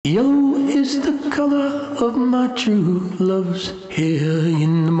Yellow is the color of my true love's hair.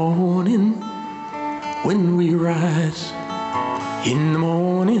 In the morning when we rise, in the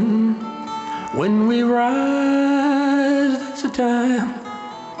morning when we rise, that's the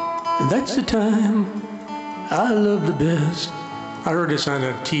time I love the best. I heard this on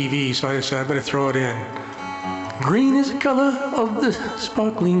the TV, so I decided I better throw it in. Green is the color of the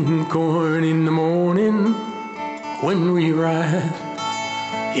sparkling corn. In the morning when we rise,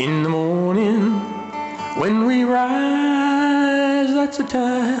 in the morning when we rise, that's the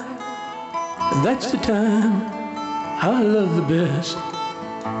time I love the best.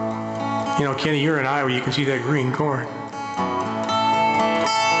 You know, Kenny, you're in Iowa, you can see that green corn.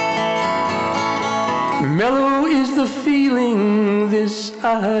 Mellow is the feeling, this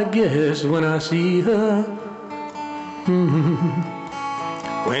I guess, when I see her.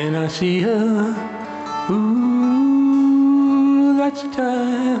 When I see her, ooh, that's the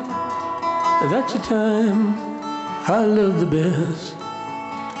time I love the best.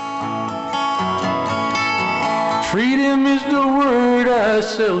 Freedom is the word I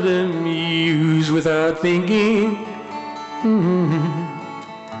seldom use without thinking,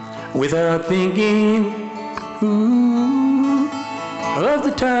 without thinking, ooh, of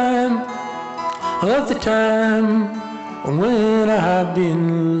the time when I've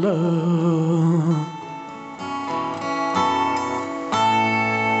been loved.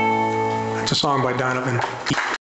 It's a song by Donavon.